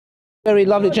Very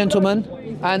lovely gentleman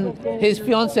and his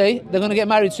fiancée. They're going to get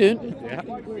married soon. Yeah.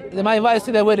 They might invite us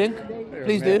to their wedding.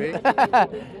 Please do.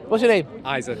 What's your name?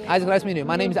 Isaac. Isaac, nice meeting you.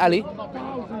 My name is Ali.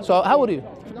 So how old are you?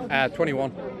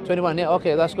 21. 21, yeah,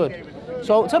 okay, that's good.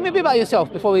 So tell me a bit about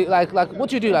yourself before we, like what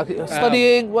do you do? Like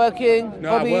studying, working,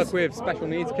 No, hobbies? I work with special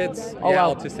needs kids. Oh, yeah,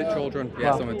 wow. autistic children.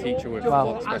 Yes, Wow. I'm a teacher with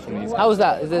Wow. special needs. How is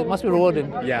that? It must be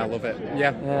rewarding. Yeah, I love it.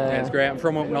 Yeah. It's great. I'm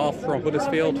from up north, from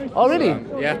Huddersfield. Oh, really?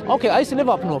 So, yeah. Okay, I used to live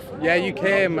up north. Yeah, you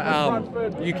came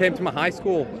to my high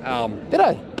school. Did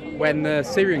I? When the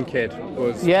Syrian kid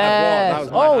was. Yes. That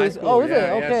was my high school. Is it?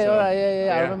 Okay, so, all right,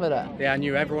 yeah, I remember that. Yeah, I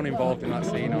knew everyone involved in that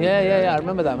scene. Yeah, I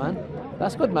remember that, man.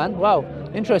 That's good, man. Wow,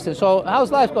 interesting. So how's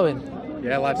life going?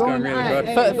 Yeah, life's going really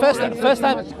good. First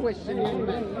time.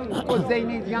 Because they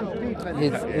need young people.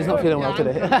 He's not feeling well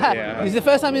today. Yeah. Is it the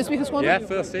first time in speaking school? Yeah,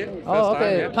 first year. Oh, okay.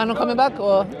 Time, yeah. Plan on coming back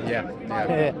or? Yeah.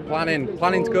 Yeah.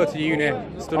 Planning to go to uni,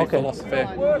 study philosophy.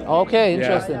 Okay,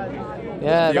 interesting.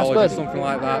 Yeah, that's Theology, good. something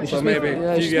like that. You So should maybe speak, a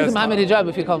you few should years. speak to Mohammed Hijab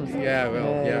if he comes. Yeah,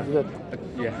 well, yeah. it's good.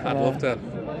 I'd love to.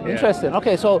 Yeah. Interesting.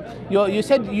 Okay, so you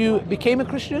said you became a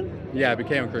Christian? Yeah, I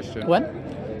became a Christian. When?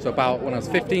 So about when I was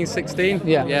 15, 16.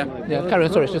 Yeah. Yeah. Carry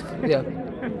on, sorry, it's just, yeah.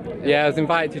 Yeah, I was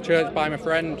invited to church by my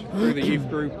friend through the youth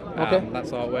group. Okay. That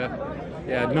sort of way.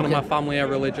 Yeah, none of my family are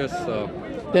religious, so.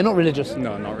 They're not religious?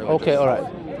 No, not religious. Okay, all right.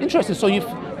 Interesting. So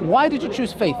why did you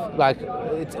choose faith, like,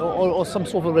 or some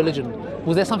sort of religion?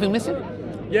 Was there something missing?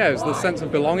 Yeah, it was the sense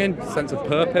of belonging, sense of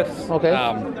purpose. Okay.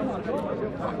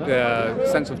 The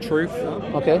sense of truth.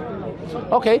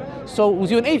 Okay. So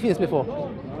was you an atheist before?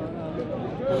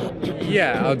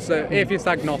 Yeah, I'd say atheist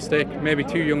agnostic, maybe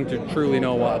too young to truly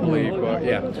know what I believe, but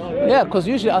yeah. Yeah, because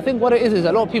usually I think what it is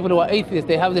a lot of people who are atheists,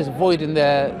 they have this void in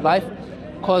their life.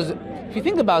 Because if you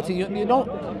think about it, you don't.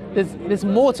 There's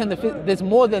more than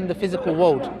the physical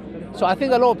world. So I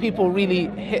think a lot of people really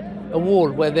hit a wall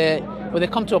where they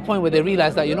come to a point where they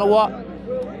realize that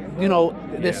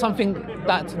there's something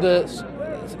that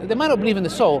they might not believe in the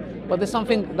soul, but there's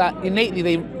something that innately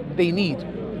they need.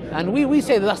 And we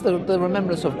say that's the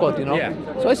remembrance of God, Yeah.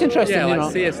 So it's interesting, Yeah,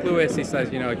 like C.S. Lewis, he says,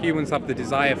 humans have the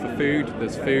desire for food,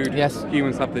 there's food. Yes.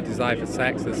 Humans have the desire for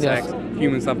sex, there's Yes. sex.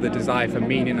 Humans have the desire for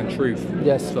meaning and truth.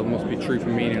 Yes. So there must be truth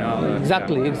and meaning out there.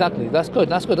 Exactly. That's good.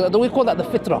 We call that the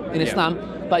fitrah in Islam,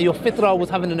 that your fitrah was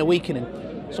having an awakening.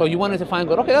 So you wanted to find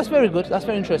God. Okay, that's very good. That's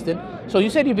very interesting. So you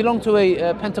said you belong to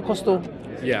a Pentecostal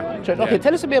church. Okay,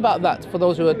 tell us a bit about that for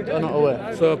those who are not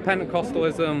aware. So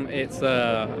Pentecostalism, it's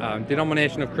a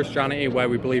denomination of Christianity where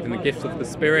we believe in the gifts of the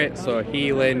Spirit, so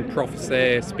healing,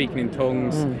 prophecy, speaking in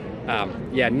tongues.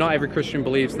 Not every Christian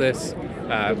believes this,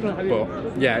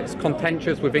 but yeah, it's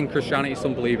contentious within Christianity.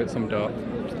 Some believe it, some don't.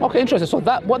 Okay, interesting. So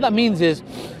what that means is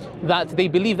that they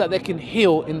believe that they can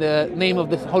heal in the name of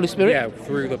the Holy Spirit? Yeah,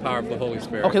 through the power of the Holy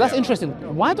Spirit. Okay, that's interesting.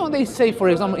 Why don't they say, for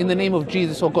example, in the name of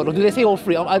Jesus or God? Or do they say all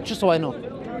three? Just so I know.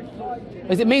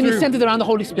 Is it mainly centered around the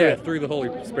Holy Spirit? Yeah, through the Holy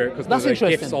Spirit, because That's there's the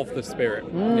interesting. gifts of the Spirit.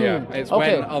 Yeah, it's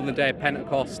when on the day of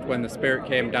Pentecost, when the Spirit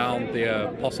came down, the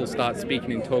apostles started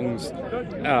speaking in tongues,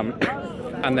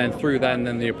 and then through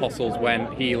then the apostles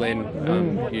went healing,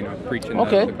 preaching the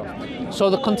gospel. So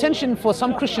the contention for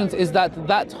some Christians is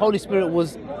that Holy Spirit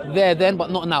was there then, but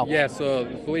not now. Yeah, so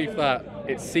the belief that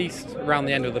it ceased around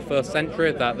the end of the first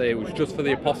century, that it was just for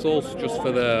the apostles, just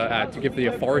for to give the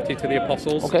authority to the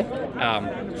apostles. Okay.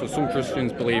 So some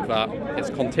Christians believe that it's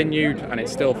continued and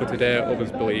it's still for today.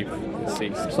 Others believe it's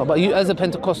ceased. So, but you, as a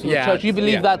Pentecostal church, you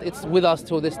believe that it's with us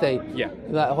till this day. Yeah.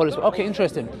 That Holy Spirit. Okay,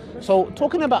 interesting. So,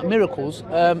 talking about miracles,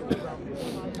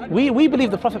 we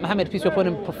believe the Prophet Muhammad, peace be upon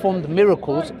him, performed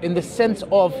miracles in the sense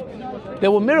of,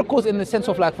 there were miracles in the sense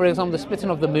of, like, for example, the splitting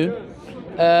of the moon.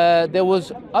 There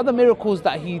was other miracles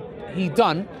that he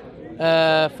done.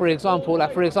 For example,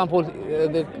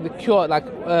 the cure, like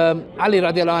Ali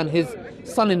radiallahu anh, his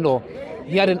son-in-law,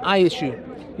 he had an eye issue,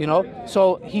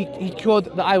 so he cured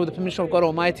the eye with the permission of God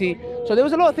Almighty. So there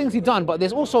was a lot of things he done, but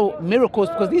there's also miracles,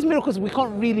 because these miracles we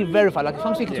can't really verify. Like if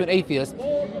I'm speaking to an atheist,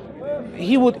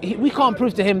 we can't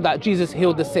prove to him that Jesus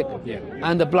healed the sick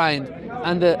and the blind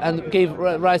and gave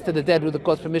rise to the dead with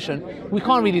God's permission. We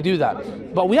can't really do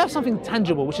that. But we have something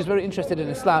tangible, which is very interesting in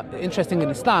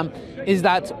Islam, is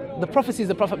that the prophecies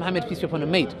the Prophet Muhammad, peace be upon him,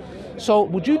 made. So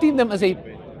would you deem them as a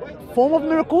form of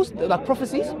miracles, like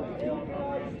prophecies?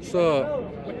 So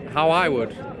how I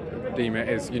would deem it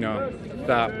is,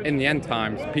 that in the end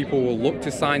times, people will look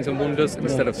to signs and wonders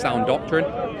instead of sound doctrine.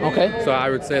 Okay. So I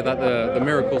would say that the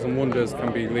miracles and wonders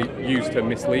can be used to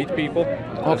mislead people,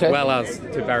 as well as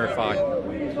to verify.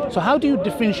 So how do you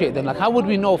differentiate them? Like, how would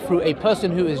we know through a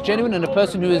person who is genuine and a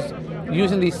person who is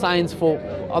using these signs for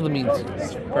other means?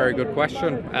 It's a very good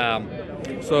question.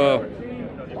 So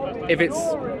if it's,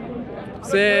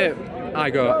 say,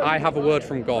 I have a word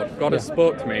from God. God has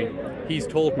spoke to me. He's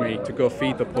told me to go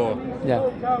feed the poor. Yeah.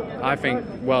 I think,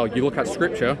 well, you look at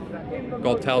Scripture,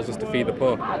 God tells us to feed the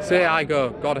poor. Say I go,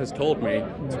 God has told me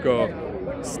to go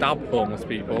stab homeless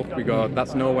people. We go,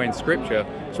 that's nowhere in Scripture,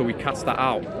 so we cast that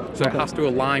out. So it has to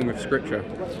align with Scripture.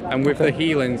 And with the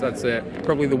healings, I'd say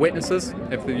probably the witnesses,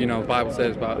 if the, the Bible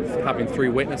says about having 3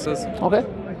 witnesses. Okay.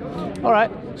 All right.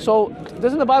 So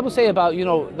doesn't the Bible say about,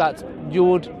 that you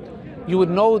would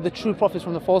know the true prophets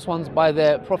from the false ones by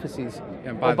their prophecies?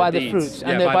 Yeah, or by the fruits?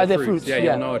 And by their fruits. Yeah,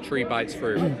 you'll know a tree by its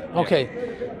fruit. Okay.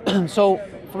 So,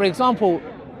 for example,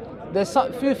 there's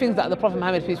a few things that the Prophet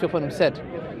Muhammad, peace be upon him, said.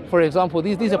 For example,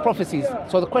 these are prophecies.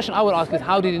 So the question I would ask is,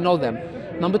 how did he know them?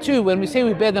 Number 2, when we say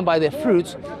we bear them by their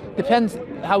fruits, depends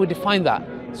how we define that.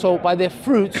 So by their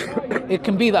fruits, it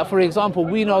can be that, for example,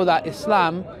 we know that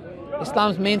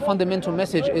Islam's main fundamental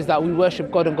message is that we worship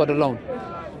God and God alone.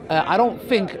 I don't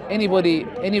think any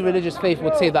religious faith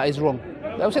would say that is wrong.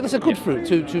 I would say that's a good fruit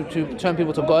to turn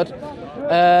people to God.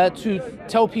 To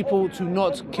tell people to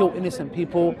not kill innocent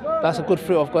people, that's a good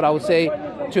fruit of God, I would say.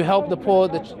 To help the poor,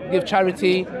 give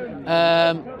charity,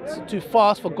 to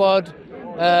fast for God,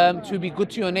 to be good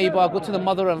to your neighbor, good to the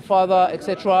mother and father,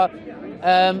 etc.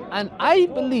 And I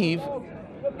believe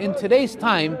in today's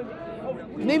time,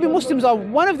 maybe Muslims are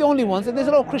one of the only ones, and there's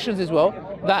a lot of Christians as well,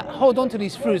 that hold on to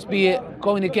these fruits, be it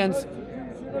going against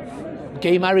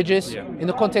gay marriages, in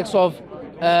the context of,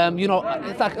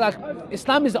 it's like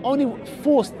Islam is the only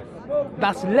force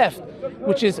that's left,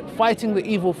 which is fighting the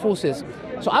evil forces.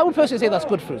 So I would personally say that's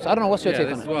good fruits. I don't know, what's your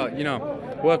take on it? Well,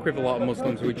 work with a lot of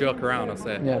Muslims, we joke around, I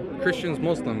say, Christians,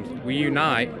 Muslims, we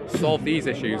unite, solve these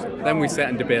issues, then we sit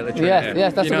and debate the Trinity.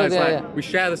 Yes, that's a good idea. We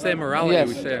share the same morality, Yes,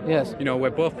 we share, yes.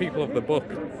 we're both people of the book.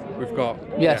 We've got,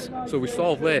 Yes. So we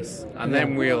solve this, and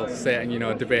then we'll sit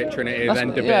and, debate Trinity,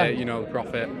 then debate, the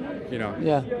prophet,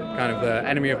 kind of the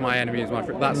enemy of my enemy is my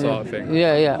friend, that sort of thing.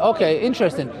 Okay,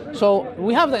 interesting. So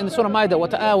we have that in the Surah Ma'idah,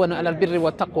 وَتَعَاوَنُوا عَلَى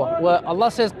الْبِرِّ وَالتَّقْوَى, where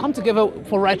Allah says, come together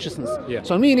for righteousness.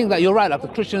 So meaning that you're right, like the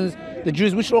Christians, the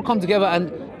Jews, we should all come together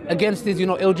and against these,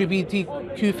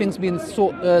 LGBTQ things being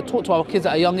taught to our kids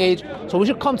at a young age. So we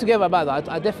should come together about that.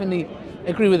 I definitely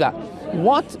agree with that.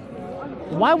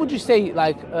 Why would you say,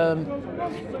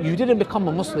 you didn't become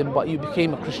a Muslim, but you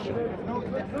became a Christian?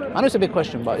 I know it's a big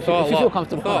question, but if you feel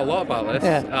comfortable. I thought a lot about this.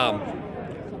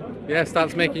 It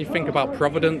starts making you think about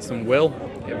providence and will.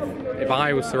 If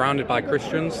I was surrounded by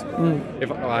Christians,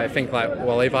 if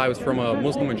I was from a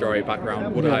Muslim majority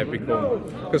background, would I have become?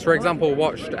 Because, for example,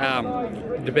 watched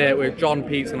debate with John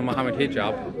Peets and Muhammad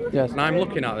Hijab, and I'm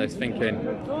looking at this thinking,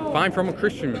 if I'm from a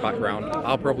Christian background,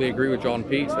 I'll probably agree with John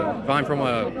Peets. If I'm from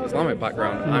an Islamic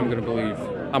background,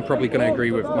 I'm probably going to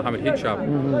agree with Muhammad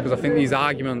Hijab, because I think these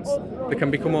arguments, they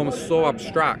can become almost so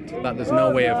abstract that there's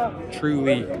no way of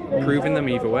truly proving them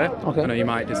either way. I know you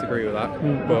might disagree with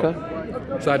that,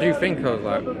 but so I do think I was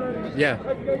like,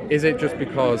 is it just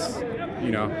because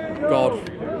God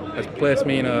has placed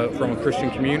me from a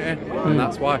Christian community and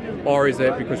that's why, or is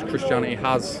it because Christianity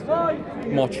has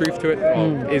more truth to it,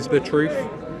 or is the truth?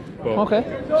 But,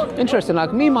 interesting.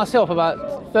 Like me myself,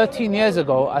 about 13 years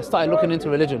ago, I started looking into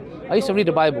religion. I used to read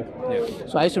the Bible.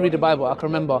 So I used to read the Bible, I can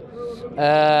remember.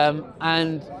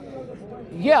 And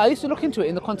I used to look into it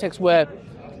in the context where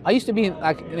I used to be in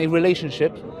a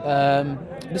relationship.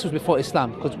 This was before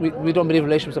Islam, because we don't believe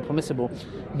relationships are permissible.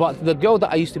 But the girl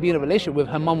that I used to be in a relationship with,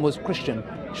 her mum was Christian.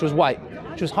 She was white.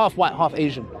 She was half white, half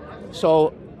Asian.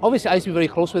 So obviously I used to be very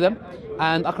close with them.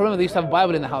 And I can remember they used to have a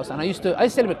Bible in the house, and I used to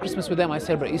celebrate Christmas with them, I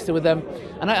celebrate Easter with them,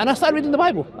 and I started reading the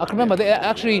Bible. I can remember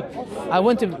I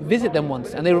went to visit them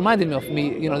once, and they reminded me of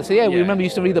me. They said, we remember you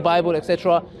used to read the Bible,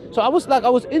 etc. So I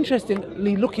was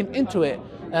interestingly looking into it,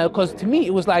 because to me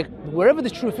it was like, wherever the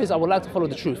truth is, I would like to follow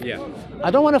the truth. I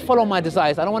don't want to follow my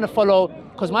desires. I don't want to follow,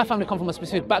 because my family come from a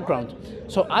specific background,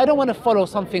 so I don't want to follow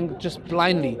something just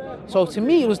blindly. So to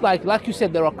me it was like you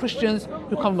said, there are Christians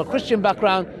who come from a Christian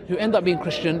background who end up being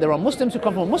Christian. There are Muslims who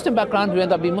come from a Muslim background who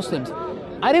end up being Muslims.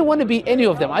 I didn't want to be any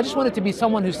of them. I just wanted to be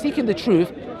someone who's seeking the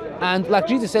truth, and like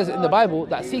Jesus says in the Bible,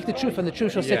 that seek the truth and the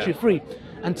truth shall set you free.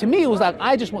 And to me it was like,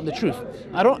 I just want the truth.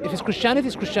 If it's Christianity,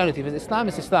 it's Christianity. If it's Islam,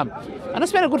 it's Islam. And I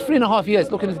spent a good 3.5 years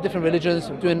looking into different religions,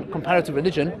 doing comparative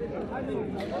religion.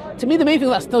 To me, the main thing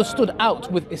that still stood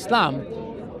out with Islam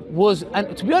was,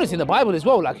 and to be honest, in the Bible as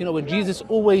well, when Jesus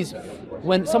always,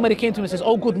 when somebody came to him and says,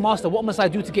 "Oh, good master, what must I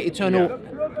do to get eternal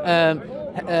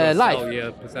life?"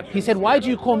 He said, "Why do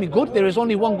you call me good? There is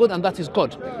only one good, and that is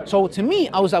God." So to me,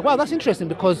 I was like, wow, that's interesting,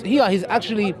 because here he's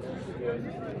actually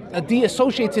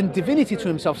de-associating divinity to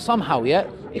himself somehow.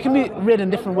 It can be read in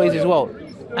different ways as well.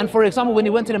 And for example, when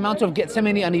he went to the Mount of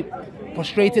Gethsemane and he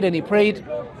prostrated and he prayed,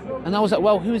 and I was like,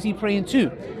 well, who is he praying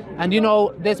to? And you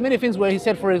know, there's many things where he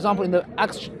said, for example, in the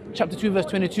Acts chapter 2 verse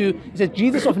 22, he said,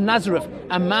 Jesus of Nazareth,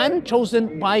 a man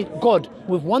chosen by God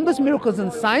with wonders, miracles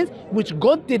and signs which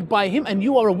God did by him, and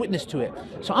you are a witness to it.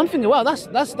 So I'm thinking, wow,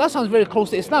 that sounds very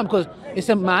close to Islam, because it's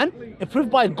a man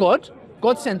approved by God.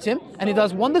 God sent him, and he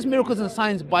does wonders, miracles and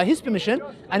signs by his permission,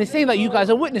 and he's saying that you guys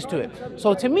are witness to it.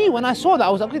 So to me, when I saw that, I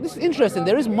was like, okay, this is interesting.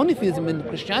 There is monotheism in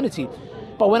Christianity.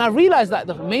 But when I realized that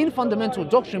the main fundamental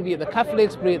doctrine, be it the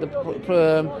Catholics, be it the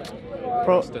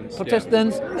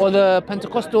Protestants, or the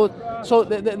Pentecostal, so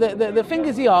the thing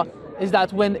is here is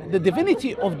that when the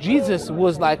divinity of Jesus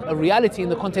was like a reality in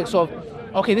the context of,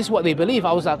 okay, this is what they believe,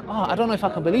 I was like, oh, I don't know if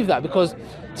I can believe that, because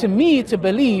to me, to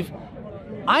believe,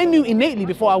 I knew innately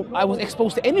before I was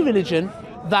exposed to any religion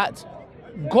that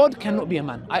God cannot be a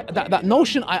man. That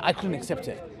notion, I couldn't accept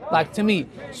it. Like, to me.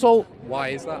 So why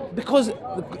is that? Because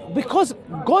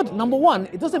God, number one,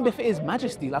 it doesn't befit his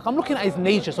majesty. Like, I'm looking at his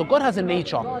nature. So God has a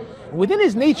nature. Within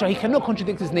his nature, he cannot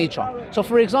contradict his nature. So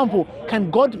for example,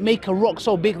 can God make a rock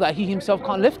so big that he himself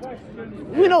can't lift?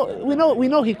 We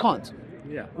know he can't.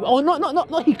 Yeah. Or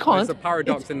not he can't. It's a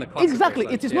paradox in the classical exactly.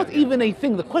 sense. It is not even a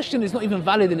thing. The question is not even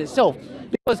valid in itself.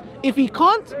 Because if he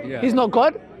can't, he's not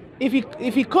God. If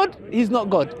he could, he's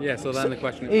not God. Yeah, so then the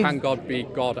question is, can God be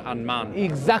God and man?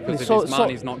 Exactly. Because if he's man,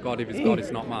 he's not God. If he's God, he's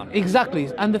not man.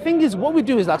 Exactly. And the thing is, what we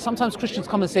do is, like, sometimes Christians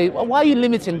come and say, well, why are you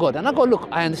limiting God? And I go, look,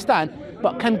 I understand,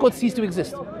 but can God cease to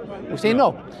exist? We say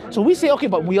no. So we say, okay,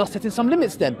 but we are setting some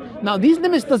limits then. Now, these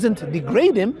limits doesn't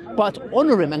degrade him, but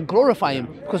honor him and glorify him.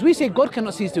 Because we say God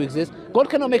cannot cease to exist. God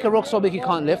cannot make a rock so big he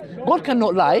can't lift. God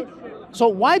cannot lie. So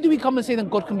why do we come and say that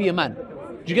God can be a man?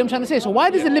 Do you get what I'm trying to say? So why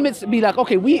does the limits be like,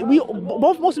 okay,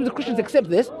 most of the Christians accept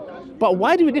this, but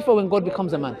why do we differ when God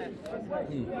becomes a man?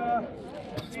 I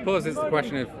suppose it's the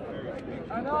question of,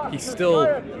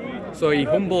 he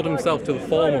humbled himself to the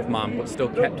form of man, but still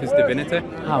kept his divinity.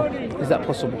 How is that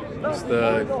possible? It's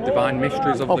the divine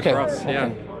mysteries of the cross,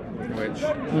 which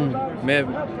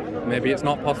maybe it's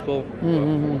not possible.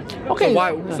 Okay.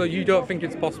 So you don't think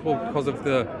it's possible because of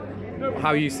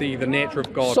how you see the nature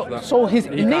of God? So his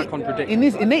in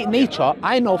his innate nature,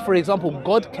 I know, for example,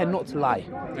 God cannot lie.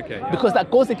 Okay. Yeah. Because that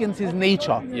goes against his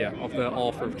nature. Yeah, of the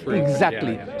author of truth.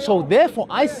 Exactly. Yeah. So therefore,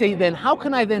 I say then, how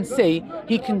can I then say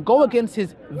he can go against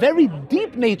his very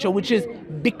deep nature, which is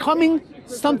becoming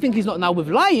something he's not? Now, with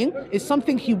lying, is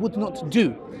something he would not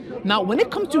do. Now, when it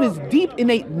comes to his deep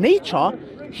innate nature,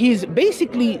 he's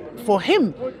basically, for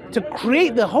him to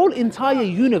create the whole entire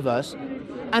universe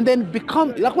and then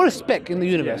become, like, we're a speck in the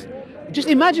universe. Yeah. Just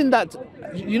imagine that,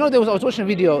 I was watching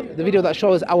the video that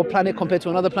shows our planet compared to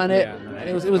another planet.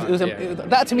 Yeah.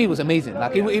 That to me was amazing.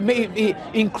 Like, it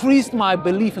increased my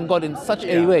belief in God in such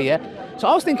a way, So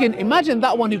I was thinking, imagine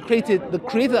that one who created, the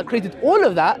creator that created all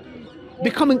of that,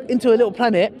 becoming into a little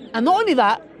planet, and not only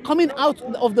that, coming out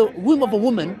of the womb of a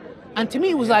woman. And to me,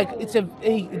 it was like, it's a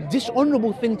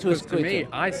dishonorable thing to his creator. To me,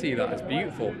 I see that as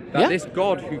beautiful. That this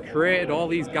God who created all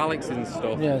these galaxies and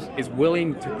stuff is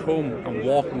willing to come and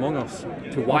walk among us,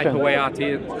 to wipe away our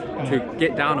tears, to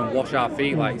get down and wash our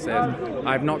feet, like it says.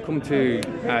 I have not come to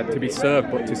be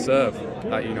served, but to serve.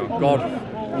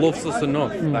 God loves us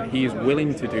enough that he is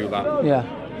willing to do that. Yeah.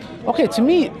 Okay, to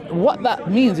me, what that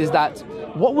means is that,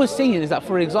 what we're saying is that,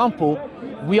 for example,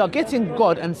 we are getting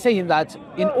God and saying that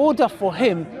in order for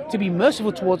him to be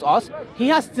merciful towards us, he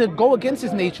has to go against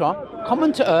his nature, come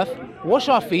into earth, wash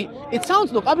our feet. It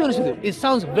sounds, look, I'll be honest with you, it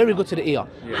sounds very good to the ear.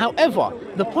 Yeah. However,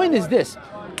 the point is this.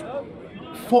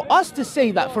 For us to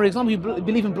say that, for example, you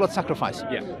believe in blood sacrifice.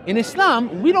 Yeah. In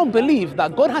Islam, we don't believe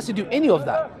that God has to do any of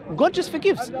that. God just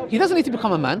forgives. He doesn't need to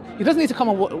become a man. He doesn't need to come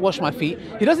and wash my feet.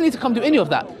 He doesn't need to come do any of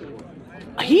that.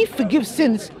 He forgives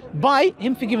sins by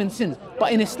him forgiving sins.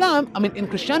 But in Islam, in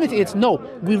Christianity, it's no.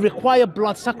 We require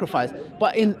blood sacrifice.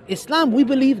 But in Islam, we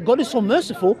believe God is so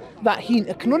merciful that he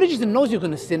acknowledges and knows you're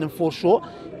going to sin and fall short.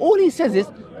 All he says is,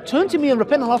 turn to me and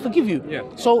repent and I'll forgive you. Yeah.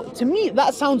 So to me,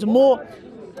 that sounds more,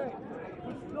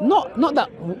 not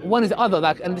that one is the other,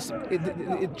 like, and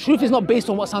truth is not based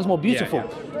on what sounds more beautiful.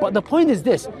 Yeah. But the point is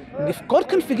this: if God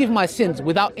can forgive my sins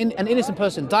without an innocent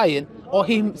person dying, or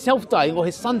himself dying, or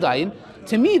his son dying,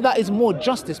 to me that is more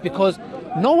justice, because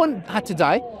no one had to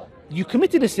die. You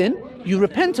committed a sin, you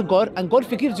repent to God, and God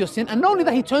forgives your sin, and not only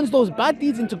that, he turns those bad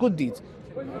deeds into good deeds.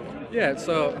 Yeah,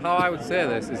 so how I would say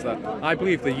this is that I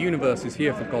believe the universe is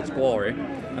here for God's glory,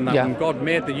 and that when God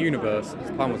made the universe,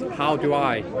 his plan was, how do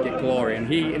I get glory? And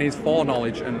he, in his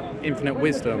foreknowledge and infinite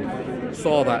wisdom,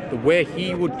 saw that the way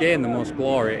he would gain the most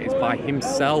glory is by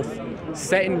himself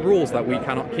setting rules that we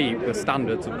cannot keep, the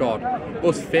standards of God,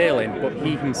 us failing, but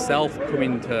He Himself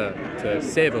coming to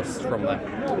save us from them.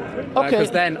 Okay.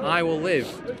 Because then I will live.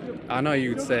 I know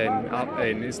you'd say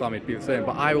in Islam it'd be the same,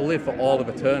 but I will live for all of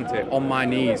eternity on my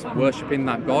knees, worshipping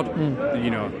that God.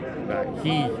 You know, that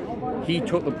He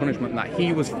took the punishment, that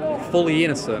He was fully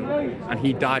innocent and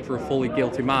He died for a fully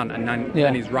guilty man, and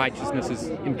then His righteousness is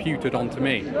imputed onto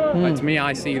me. Like, to me,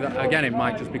 I see that, again, it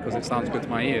might just because it sounds good to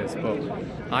my ears, but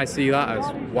I see that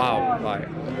as wow.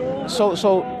 Like,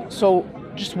 so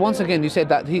just once again, you said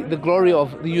that the glory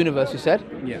of the universe, you said,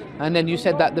 and then you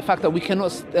said that the fact that we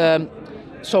cannot.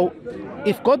 So,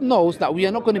 if God knows that we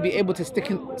are not going to be able to stick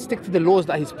to the laws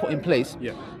that He's put in place,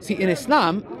 see, in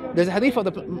Islam, there's a hadith of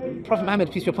the Prophet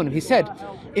Muhammad, peace be upon him. He said,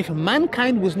 if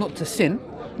mankind was not to sin,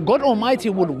 God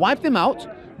Almighty would wipe them out,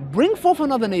 bring forth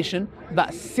another nation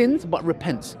that sins but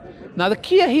repents. Now, the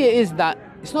key here is that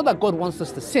it's not that God wants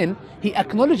us to sin. He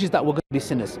acknowledges that we're going to be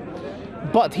sinners.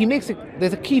 But He makes it,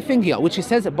 there's a key thing here, which He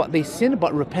says, but they sin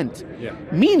but repent.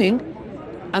 Meaning,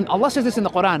 and Allah says this in the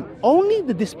Quran, only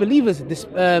the disbelievers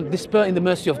despair in the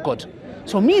mercy of God.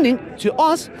 So meaning, to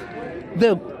us,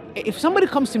 if somebody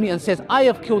comes to me and says, I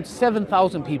have killed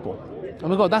 7,000 people, and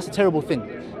we go, that's a terrible thing.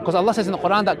 Because Allah says in the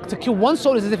Quran that to kill one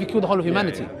soul is as if you kill the whole of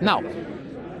humanity. Now,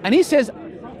 and he says,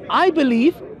 I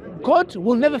believe God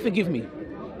will never forgive me.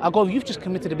 I go, you've just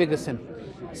committed a bigger sin.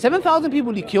 7,000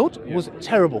 people He killed was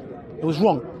terrible. It was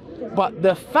wrong. But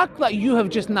the fact that you have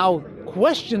just now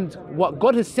questioned what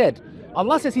God has said,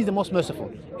 Allah says He's the most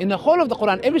merciful. In the whole of the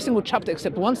Quran, every single chapter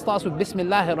except one starts with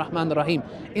Bismillahir Rahmanir Rahim.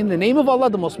 In the name of Allah,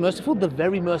 the most merciful, the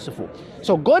very merciful.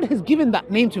 So God has given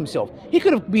that name to Himself. He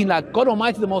could have been like God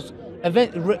Almighty, the most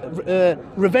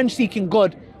revenge-seeking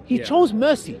God. He chose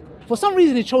mercy. For some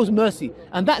reason, He chose mercy.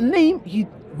 And that name, He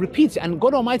repeats it. And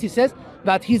God Almighty says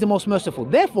that He's the most merciful.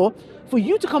 Therefore, for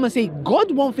you to come and say,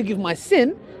 God won't forgive my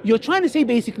sin, you're trying to say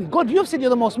basically, God, you have said you're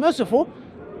the most merciful.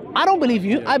 I don't believe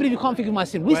you. I believe you can't forgive my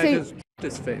sin. We say, does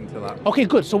justice fit into that? Okay,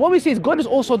 good. So what we say is God is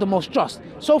also the most just.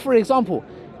 So for example,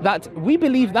 that we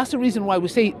believe that's the reason why we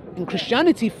say in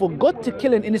Christianity, for God to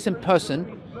kill an innocent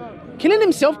person, killing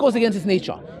Himself goes against His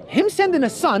nature. Him sending a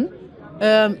son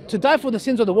to die for the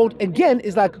sins of the world, again,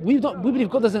 is like, we believe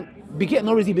God doesn't beget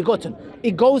nor is He begotten.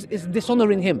 It's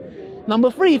dishonoring Him. Number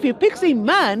 3, if He picks a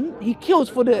man He kills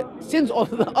for the sins of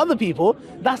the other people,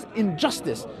 that's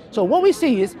injustice. So what we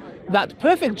say is that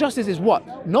perfect justice is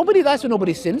what? Nobody dies for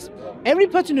nobody's sins. Every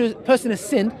person who has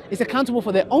sinned is accountable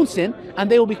for their own sin, and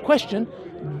they will be questioned.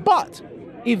 But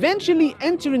eventually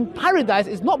entering paradise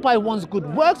is not by one's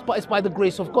good works, but it's by the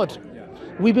grace of God.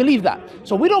 We believe that.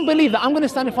 So we don't believe that I'm going to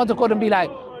stand in front of God and be like,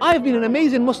 I've been an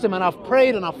amazing Muslim and I've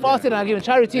prayed and I've fasted and I've given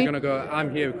charity. You're going to go, I'm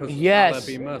here because Allah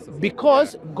be merciful.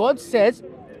 Because God says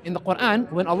in the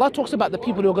Quran, when Allah talks about the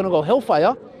people who are going to go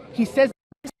hellfire, He says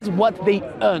this is what they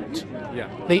earned.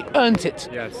 They earned it.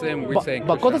 Same we say.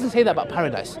 But God doesn't say that about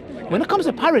paradise. When it comes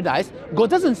to paradise, God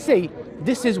doesn't say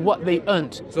this is what they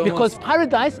earned, because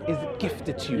paradise is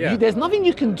gifted to you. There's nothing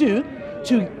you can do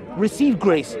to receive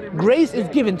grace. Grace is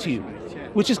given to you,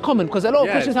 which is common because a lot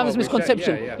of Christians have this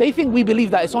misconception. They think we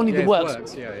believe that it's only the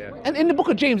works. And in the book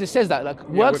of James, it says that like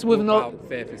works with no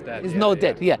faith is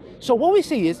dead. Dead. So what we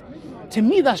say is, to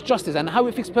me, that's justice, and how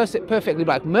it fits perfectly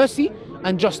like mercy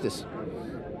and justice.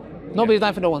 Nobody's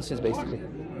dying for no one's sins, basically.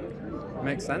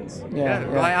 Makes sense.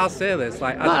 Like, I'll say this,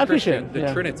 like, as a Christian,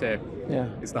 the Trinity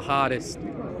is the hardest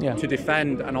to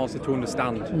defend and also to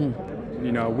understand.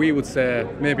 You know, we would say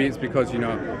maybe it's because, you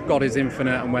know, God is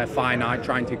infinite and we're finite,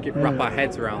 trying to wrap our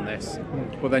heads around this.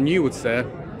 But then you would say,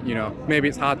 you know, maybe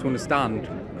it's hard to understand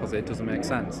because it doesn't make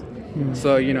sense.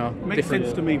 So, you know, makes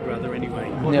sense to me, brother, anyway.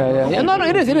 No,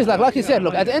 it is. Like you said,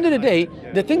 look, at the end of the day,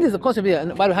 the thing is the concept here.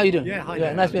 And by the way, how you doing?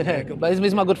 Hi, nice being here. But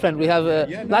he's my good friend. We have,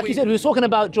 like you said, we were talking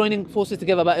about joining forces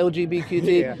together about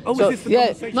LGBTQT. Oh, is this the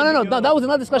conversation? No, that was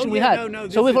another discussion we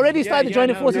had. So we've already started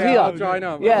joining forces here. We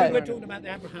were talking about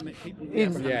the Abrahamic people.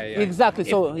 Exactly.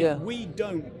 So, if we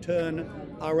don't turn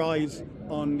our eyes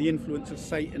on the influence of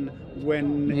Satan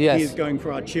when he is going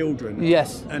for our children.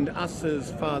 And us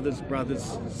as fathers,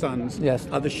 brothers, sons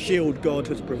are the shield God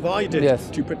has provided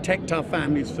to protect our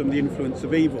families from the influence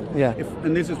of evil.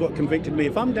 And this is what convicted me.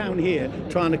 If I'm down here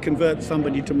trying to convert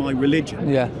somebody to my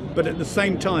religion, but at the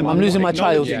same time I'm losing my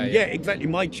child. Exactly,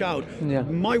 my child.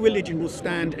 My religion will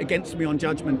stand against me on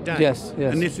Judgment Day.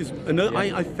 And this is,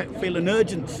 I feel an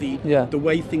urgency the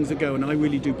way things are going. I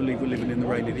really do believe we're living in the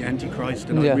reign of the Antichrist,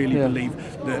 and I really believe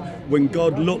that when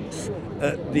God looks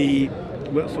at the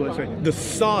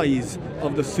size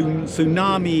of the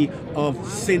tsunami of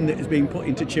sin that is being put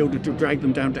into children to drag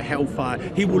them down to hellfire,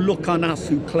 He will look on us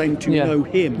who claim to know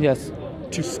Him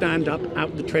to stand up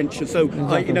out the trenches. So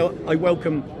I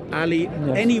welcome Ali,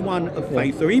 anyone of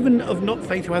faith or even of not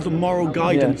faith who has a moral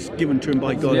guidance given to him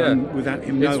by God and without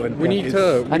him knowing.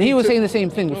 And he was saying the same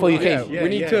thing before you came. We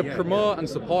need to promote and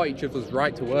support each other's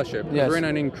right to worship. We're in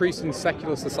an increasing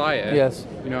secular society.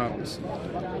 You know,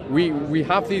 we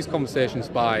have these conversations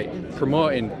by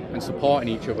promoting and supporting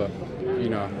each other. You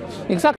know. Exactly.